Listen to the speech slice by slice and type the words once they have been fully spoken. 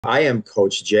I am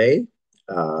Coach Jay,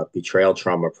 betrayal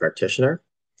trauma practitioner,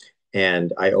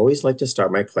 and I always like to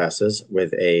start my classes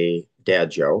with a dad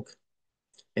joke.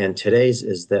 And today's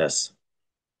is this.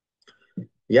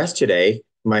 Yesterday,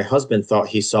 my husband thought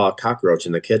he saw a cockroach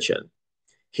in the kitchen.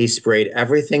 He sprayed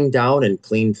everything down and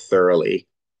cleaned thoroughly.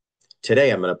 Today,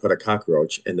 I'm going to put a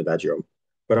cockroach in the bedroom.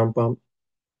 Ba-dum-bum.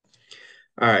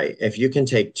 All right, if you can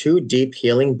take two deep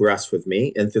healing breaths with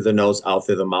me, in through the nose, out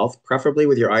through the mouth, preferably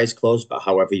with your eyes closed, but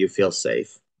however you feel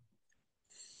safe.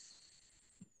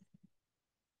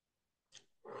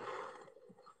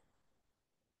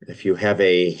 If you have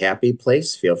a happy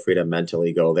place, feel free to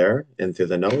mentally go there, in through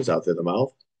the nose, out through the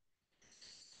mouth.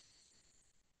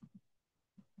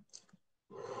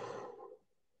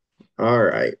 All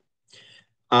right.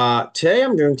 Today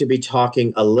I'm going to be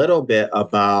talking a little bit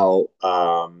about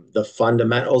the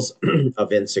fundamentals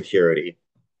of insecurity.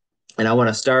 And I want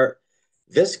to start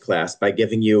this class by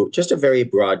giving you just a very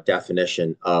broad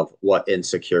definition of what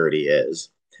insecurity is.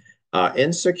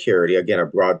 Insecurity, again, a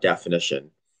broad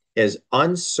definition, is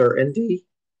uncertainty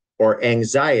or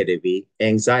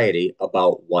anxiety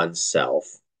about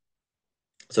oneself.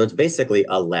 So it's basically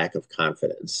a lack of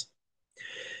confidence.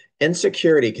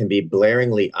 Insecurity can be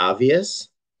blaringly obvious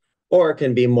or it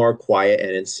can be more quiet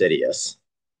and insidious.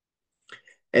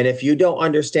 And if you don't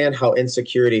understand how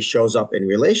insecurity shows up in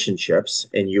relationships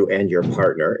in you and your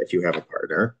partner, if you have a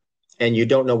partner, and you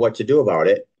don't know what to do about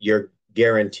it, you're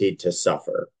guaranteed to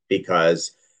suffer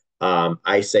because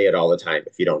I say it all the time.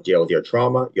 If you don't deal with your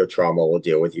trauma will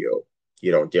deal with you.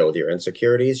 You don't deal with your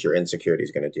insecurities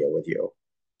is going to deal with you.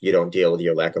 You don't deal with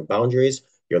your lack of boundaries,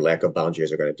 your lack of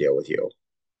boundaries are going to deal with you.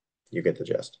 You get the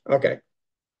gist. Okay.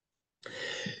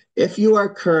 If you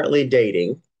are currently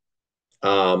dating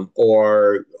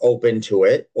or open to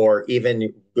it, or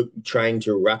even trying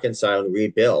to reconcile and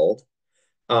rebuild,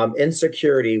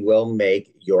 insecurity will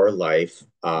make your life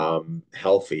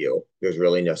hell for you. There's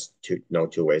really no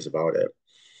two ways about it.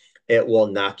 It will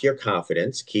knock your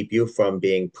confidence, keep you from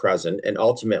being present, and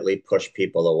ultimately push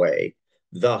people away,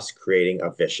 thus creating a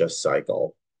vicious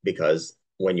cycle. Because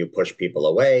when you push people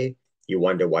away, you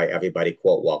wonder why everybody,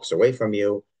 quote, walks away from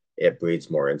you. It breeds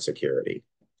more insecurity.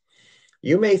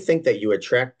 You may think that you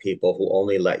attract people who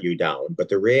only let you down, but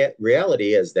the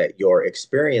reality is that your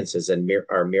experiences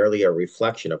are merely a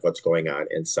reflection of what's going on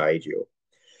inside you.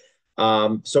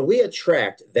 So we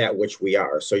attract that which we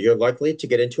are. So you're likely to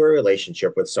get into a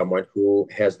relationship with someone who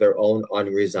has their own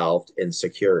unresolved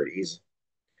insecurities.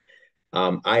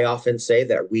 I often say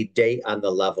that we date on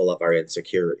the level of our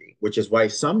insecurity, which is why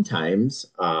sometimes,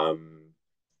 and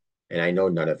I know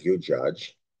none of you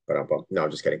judge, but no,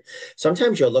 I'm just kidding.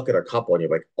 Sometimes you'll look at a couple and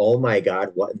you're like, oh my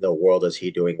God, what in the world is he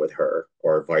doing with her,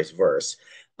 or vice versa.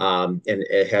 And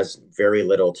it has very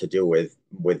little to do with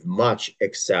much,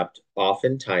 except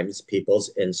oftentimes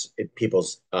people's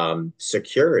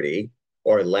security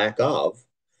or lack of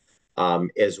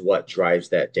is what drives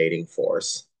that dating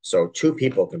force. So two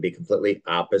people can be completely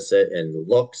opposite in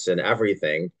looks and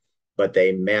everything, but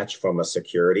they match from a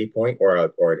security point or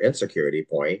an insecurity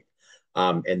point,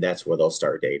 and that's where they'll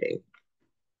start dating.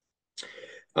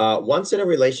 Once in a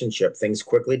relationship, things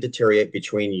quickly deteriorate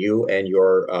between you and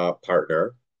your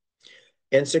partner.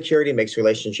 Insecurity makes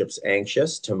relationships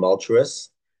anxious,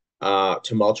 tumultuous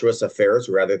affairs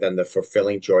rather than the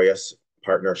fulfilling, joyous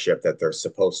partnership that they're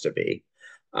supposed to be.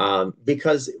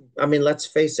 Because, I mean, let's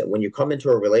face it, when you come into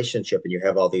a relationship and you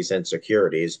have all these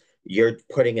insecurities, you're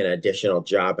putting an additional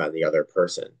job on the other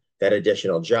person. That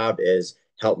additional job is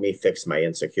help me fix my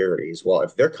insecurities. Well,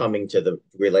 if they're coming to the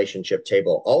relationship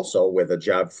table also with a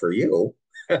job for you,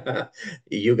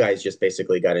 you guys just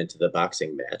basically got into the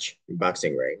boxing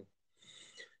ring.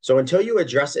 So until you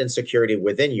address insecurity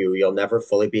within you, you'll never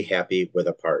fully be happy with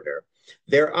a partner.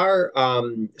 There are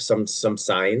some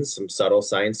signs, some subtle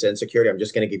signs to insecurity. I'm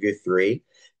just going to give you three.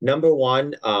 Number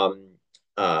one,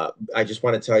 I just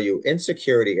want to tell you,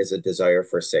 insecurity is a desire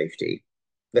for safety.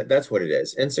 That's what it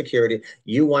is. Insecurity,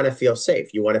 you want to feel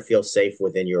safe. You want to feel safe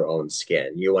within your own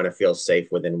skin. You want to feel safe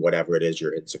within whatever it is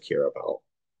you're insecure about.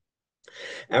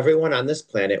 Everyone on this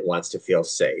planet wants to feel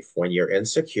safe. When you're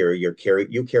insecure, you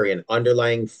carry an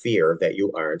underlying fear that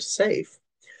you aren't safe.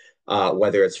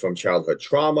 Whether it's from childhood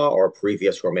trauma or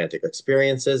previous romantic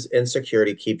experiences,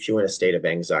 insecurity keeps you in a state of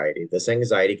anxiety. This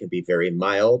anxiety can be very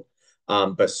mild,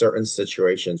 but certain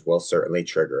situations will certainly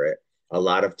trigger it. A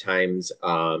lot of times,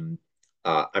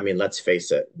 I mean, let's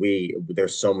face it,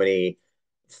 there's so many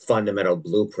fundamental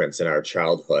blueprints in our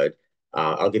childhood.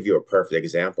 I'll give you a perfect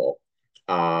example.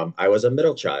 I was a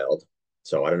middle child.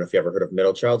 So I don't know if you ever heard of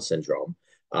middle child syndrome.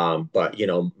 But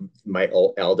my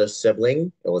eldest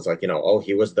sibling, it was like, oh,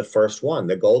 he was the first one,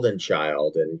 the golden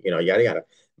child, and yada yada.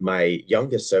 My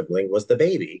youngest sibling was the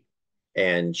baby,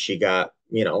 and she got,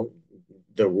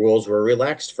 the rules were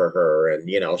relaxed for her,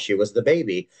 and she was the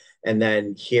baby. And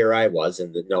then here I was,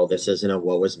 and no, this isn't a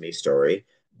woe is me story,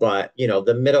 but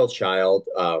the middle child,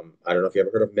 I don't know if you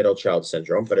ever heard of middle child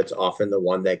syndrome, but it's often the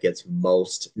one that gets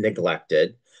most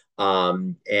neglected,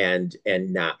 and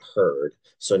not heard.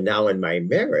 So now in my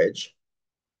marriage,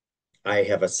 I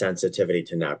have a sensitivity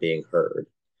to not being heard.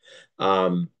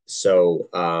 So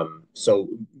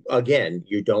again,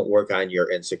 you don't work on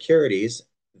your insecurities,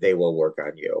 they will work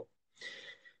on you.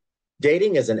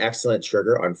 Dating is an excellent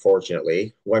trigger,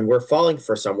 unfortunately. When we're falling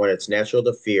for someone, it's natural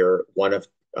to fear one of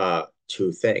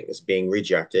two things: being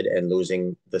rejected and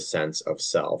losing the sense of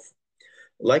self.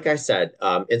 Like I said,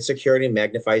 insecurity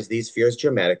magnifies these fears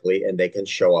dramatically, and they can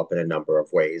show up in a number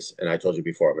of ways. And I told you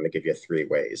before, I'm going to give you 3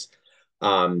 ways.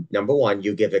 Number one,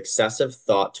 you give excessive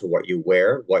thought to what you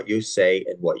wear, what you say,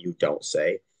 and what you don't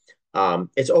say.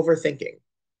 It's overthinking.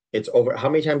 It's over. How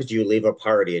many times do you leave a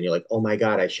party and you're like, oh my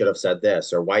God, I should have said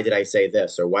this, or why did I say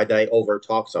this, or why did I over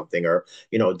talk something, or,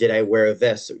 did I wear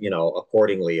this,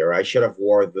 accordingly, or I should have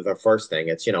wore the first thing.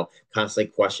 It's,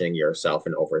 constantly questioning yourself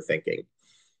and overthinking.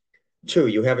 Two,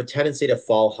 you have a tendency to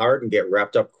fall hard and get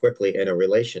wrapped up quickly in a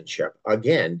relationship.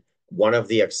 Again, one of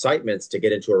the excitements to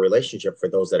get into a relationship for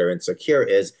those that are insecure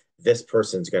is this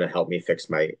person's going to help me fix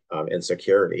my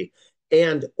insecurity.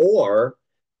 And, or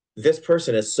this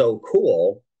person is so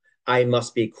cool, I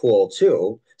must be cool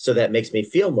too. So that makes me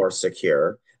feel more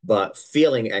secure. But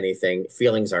feelings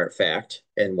aren't fact.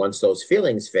 And once those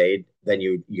feelings fade, then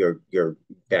you're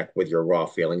back with your raw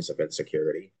feelings of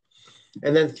insecurity.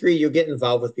 And then three, you get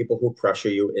involved with people who pressure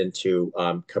you into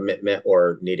commitment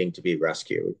or needing to be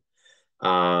rescued.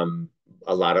 Um,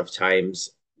 a lot of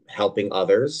times, helping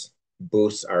others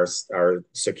boosts our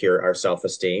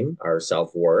self-esteem, our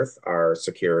self-worth, our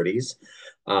securities.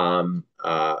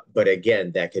 But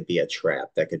again, that could be a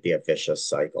trap. That could be a vicious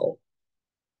cycle.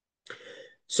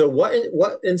 So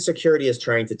what insecurity is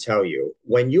trying to tell you?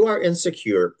 When you are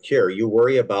insecure, you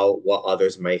worry about what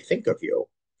others might think of you.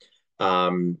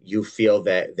 You feel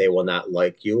that they will not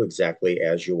like you exactly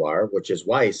as you are, which is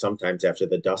why sometimes after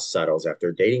the dust settles,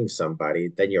 after dating somebody,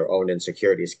 then your own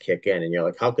insecurities kick in and you're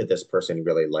like, how could this person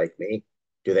really like me?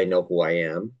 Do they know who I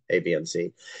am? A, B, and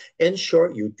C. In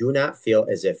short, you do not feel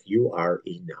as if you are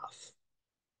enough.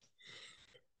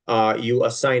 You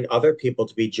assign other people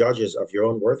to be judges of your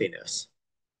own worthiness.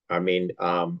 I mean,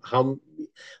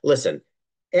 listen,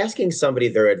 asking somebody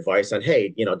their advice on,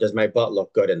 hey, does my butt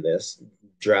look good in this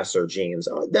dress or jeans?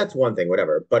 Oh, that's one thing,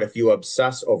 whatever. But if you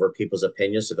obsess over people's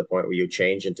opinions to the point where you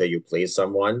change until you please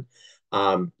someone,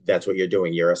 that's what you're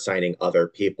doing. You're assigning other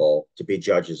people to be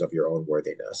judges of your own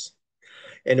worthiness.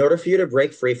 In order for you to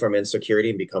break free from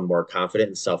insecurity and become more confident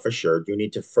and self assured, you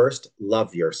need to first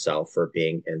love yourself for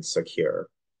being insecure.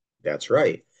 That's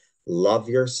right. Love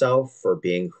yourself for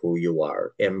being who you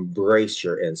are. Embrace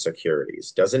your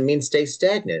insecurities. Doesn't mean stay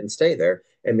stagnant and stay there.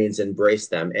 It means embrace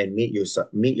them and meet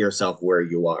yourself where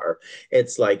you are.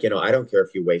 It's like, I don't care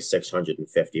if you weigh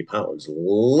 650 pounds.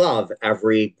 Love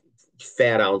every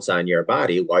fat ounce on your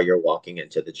body while you're walking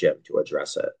into the gym to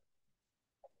address it.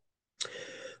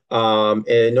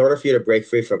 In order for you to break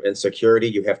free from insecurity,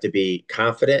 you have to be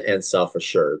confident and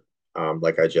self-assured.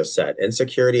 Like I just said,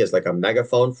 insecurity is like a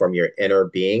megaphone from your inner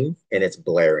being, and it's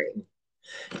blaring.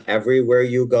 Everywhere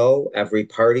you go, every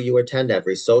party you attend,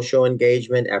 every social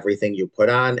engagement, everything you put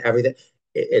on, everything,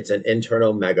 it's an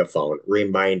internal megaphone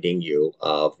reminding you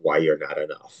of why you're not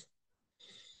enough.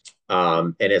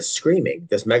 And it's screaming.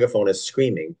 This megaphone is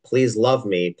screaming, please love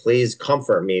me, please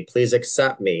comfort me, please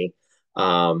accept me.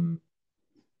 Um,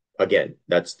 Again,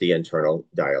 that's the internal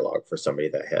dialogue for somebody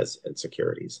that has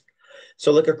insecurities.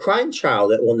 So, like a crying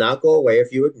child, it will not go away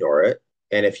if you ignore it.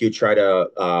 And if you try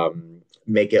to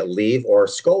make it leave or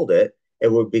scold it, it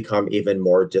will become even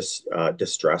more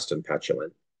distressed and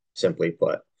petulant, simply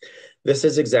put. This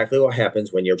is exactly what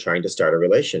happens when you're trying to start a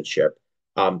relationship.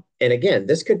 And again,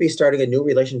 this could be starting a new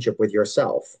relationship with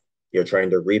yourself. You're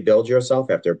trying to rebuild yourself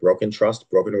after broken trust,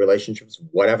 broken relationships,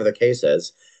 whatever the case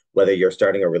is, whether you're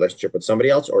starting a relationship with somebody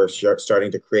else or starting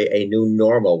to create a new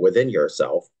normal within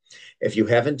yourself. If you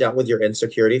haven't dealt with your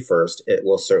insecurity first, it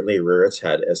will certainly rear its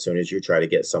head as soon as you try to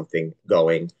get something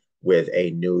going with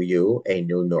a new you, a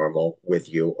new normal with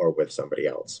you or with somebody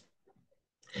else.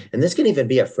 And this can even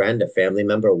be a friend, a family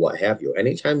member, what have you.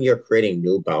 Anytime you're creating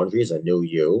new boundaries, a new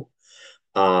you,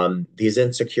 these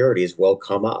insecurities will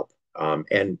come up.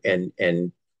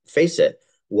 And face it,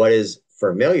 what is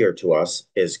familiar to us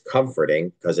is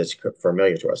comforting because it's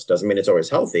familiar to us. Doesn't mean it's always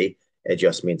healthy. It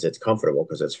just means it's comfortable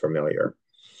because it's familiar.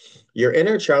 Your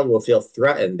inner child will feel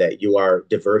threatened that you are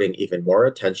diverting even more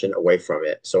attention away from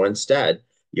it. So instead,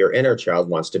 your inner child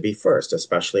wants to be first,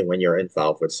 especially when you're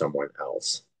involved with someone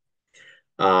else.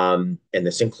 And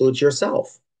this includes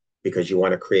yourself because you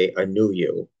want to create a new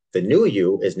you. The new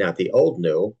you is not the old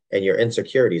new, and your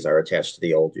insecurities are attached to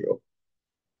the old you.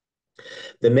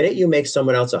 The minute you make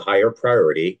someone else a higher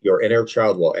priority, your inner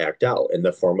child will act out in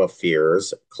the form of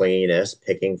fears, clinginess,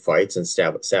 picking fights, and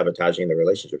sabotaging the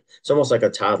relationship. It's almost like a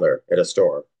toddler at a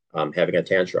store having a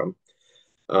tantrum.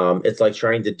 It's like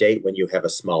trying to date when you have a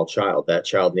small child. That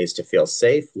child needs to feel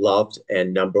safe, loved,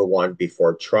 and number one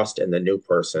before trust in the new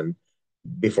person,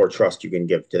 before trust you can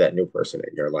give to that new person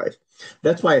in your life.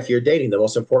 That's why if you're dating, the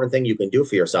most important thing you can do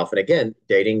for yourself, and again,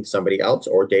 dating somebody else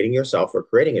or dating yourself or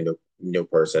creating a new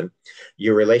person,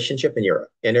 your relationship and your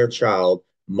inner child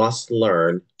must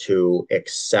learn to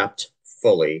accept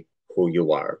fully who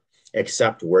you are.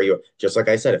 Accept where you, just like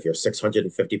I said, if you're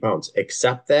 650 pounds,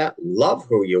 accept that, love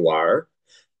who you are,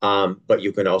 but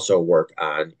you can also work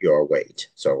on your weight.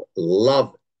 So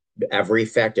love every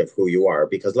fact of who you are,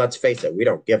 because let's face it, we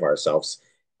don't give ourselves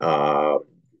uh,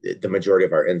 the majority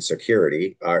of our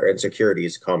insecurity. Our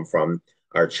insecurities come from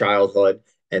our childhood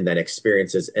and then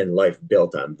experiences in life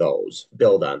build on those.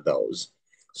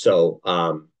 So,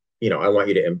 I want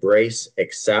you to embrace,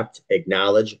 accept,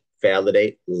 acknowledge,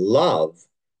 validate, love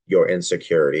your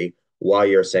insecurity while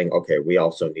you're saying, okay, we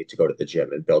also need to go to the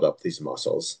gym and build up these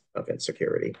muscles of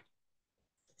insecurity,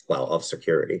 well, of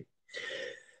security.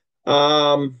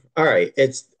 All right.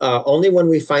 It's only when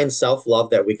we find self-love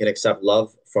that we can accept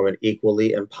love from an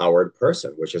equally empowered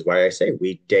person, which is why I say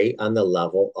we date on the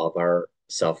level of our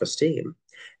self-esteem.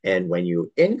 And when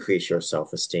you increase your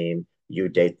self-esteem,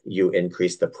 you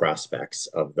increase the prospects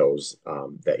of those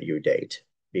that you date,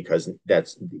 because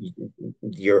that's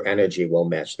your energy will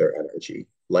match their energy,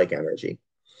 like energy.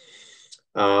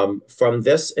 From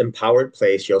this empowered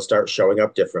place, you'll start showing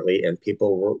up differently and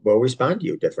people will respond to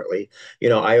you differently.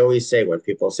 I always say when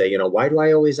people say, why do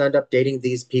I always end up dating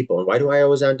these people? And why do I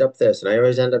always end up this? And I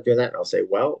always end up doing that. And I'll say,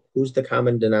 well, who's the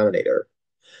common denominator?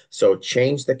 So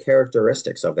change the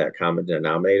characteristics of that common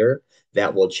denominator.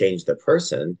 That will change the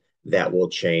person. That will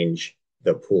change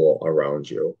the pool around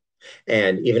you.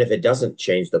 And even if it doesn't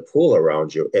change the pool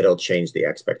around you, it'll change the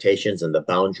expectations and the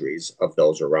boundaries of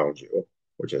those around you,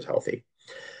 which is healthy.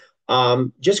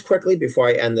 Just quickly before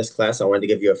I end this class, I wanted to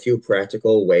give you a few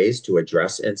practical ways to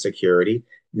address insecurity.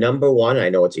 Number one, I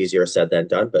know it's easier said than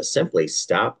done, but simply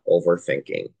stop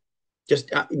overthinking. Just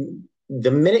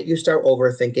the minute you start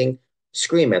overthinking,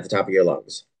 scream at the top of your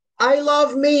lungs, I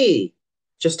love me.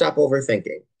 Just stop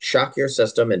overthinking. Shock your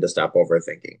system into stop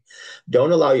overthinking.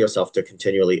 Don't allow yourself to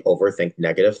continually overthink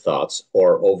negative thoughts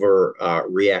or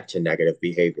react to negative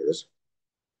behaviors.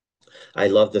 I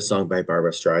love this song by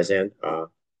Barbara Streisand.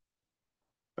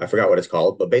 I forgot what it's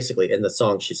called, but basically in the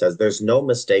song, she says, there's no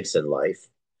mistakes in life.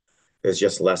 There's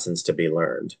just lessons to be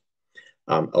learned.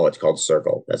 It's called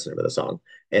Circle. That's the name of the song.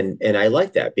 And I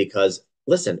like that because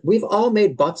listen, we've all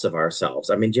made butts of ourselves.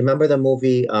 I mean, do you remember the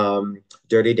movie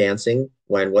Dirty Dancing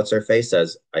when what's her face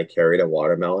says, I carried a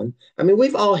watermelon? I mean,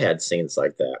 we've all had scenes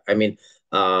like that. I mean,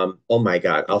 oh my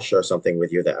God, I'll share something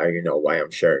with you that I you know why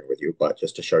I'm sharing with you, but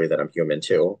just to show you that I'm human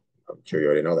too. I'm sure you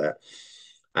already know that.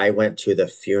 I went to the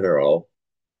funeral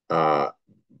uh,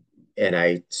 and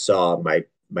I saw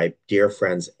my dear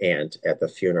friend's aunt at the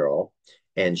funeral,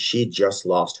 and she just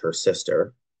lost her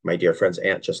sister. My dear friend's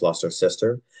aunt just lost her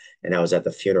sister, and I was at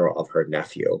the funeral of her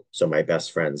nephew, so my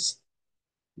best friend's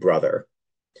brother.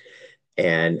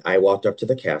 And I walked up to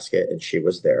the casket, and she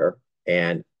was there,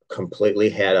 and completely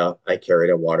had a I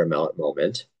carried a watermelon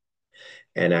moment.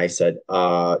 And I said,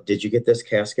 did you get this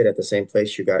casket at the same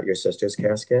place you got your sister's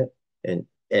casket?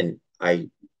 And I,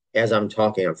 as I'm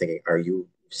talking, I'm thinking, are you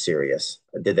serious?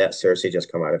 Did that seriously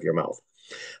just come out of your mouth?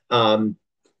 Um,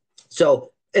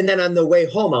 and then on the way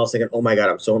home, I was thinking, oh my God,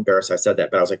 I'm so embarrassed I said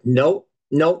that. But I was like, no,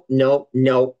 no, no,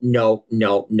 no, no,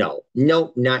 no, no,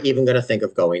 no, not even going to think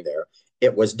of going there.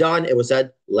 It was done. It was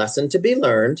said, lesson to be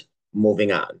learned,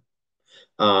 moving on.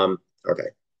 Okay.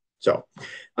 So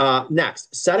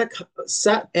next,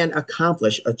 set and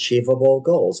accomplish achievable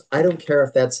goals. I don't care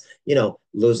if that's,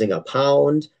 losing a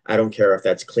pound. I don't care if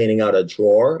that's cleaning out a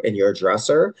drawer in your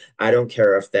dresser. I don't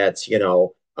care if that's,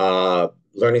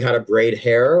 learning how to braid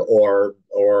hair or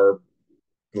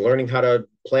learning how to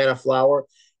plant a flower.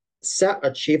 Set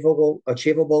achievable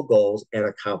goals and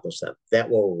accomplish them. That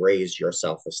will raise your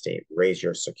self-esteem, raise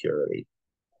your security.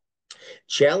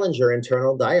 Challenge your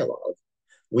internal dialogue.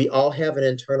 We all have an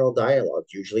internal dialogue,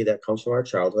 usually that comes from our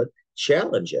childhood.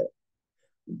 Challenge it.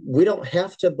 We don't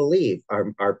have to believe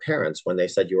our parents when they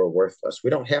said you were worthless.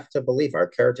 We don't have to believe our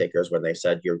caretakers when they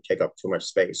said you take up too much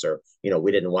space, or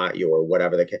we didn't want you, or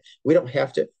whatever the case. We don't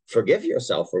have to forgive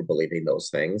yourself for believing those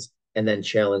things, and then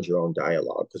challenge your own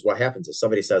dialogue. Because what happens is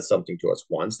somebody says something to us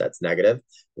once that's negative,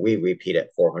 we repeat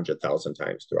it 400,000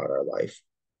 times throughout our life.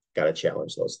 Got to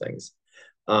challenge those things.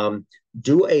 um,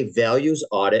 do a values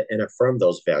audit and affirm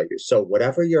those values. So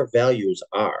whatever your values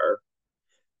are,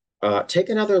 take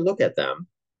another look at them,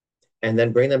 and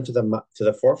then bring them to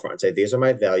the forefront. Say, these are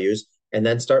my values, and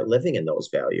then start living in those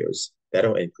values.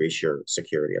 That'll increase your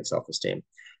security and self-esteem.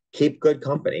 Keep good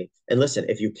company. And listen,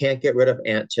 if you can't get rid of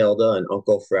Aunt Tilda and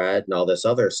Uncle Fred and all this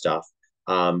other stuff,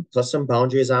 put some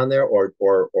boundaries on there,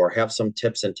 or have some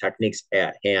tips and techniques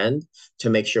at hand to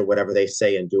make sure whatever they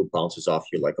say and do bounces off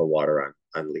you like a water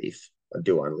on leaf, a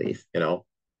dew on leaf.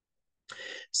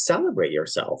 Celebrate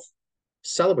yourself.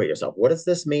 Celebrate yourself. What does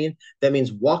this mean? That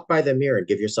means walk by the mirror and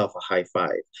give yourself a high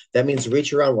five. That means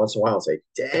reach around once in a while and say,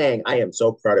 dang, I am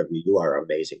so proud of you. You are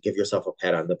amazing. Give yourself a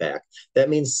pat on the back. That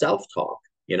means self-talk.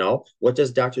 What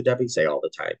does Dr. Debbie say all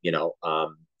the time?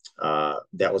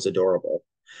 That was adorable.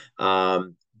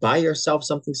 Buy yourself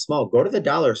something small. Go to the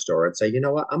dollar store and say, you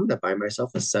know what? I'm going to buy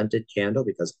myself a scented candle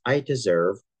because I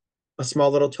deserve a small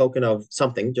little token of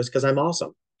something just because I'm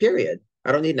awesome. Period.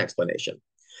 I don't need an explanation.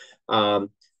 Um,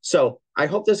 so I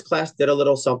hope this class did a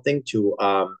little something to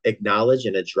acknowledge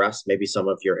and address maybe some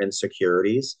of your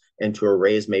insecurities, and to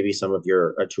raise maybe some of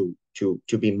your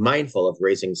to be mindful of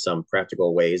raising some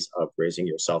practical ways of raising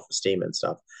your self-esteem and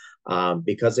stuff.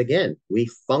 Because again, we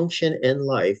function in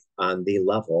life on the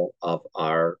level of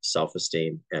our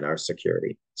self-esteem and our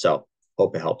security. So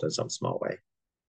hope it helped in some small way.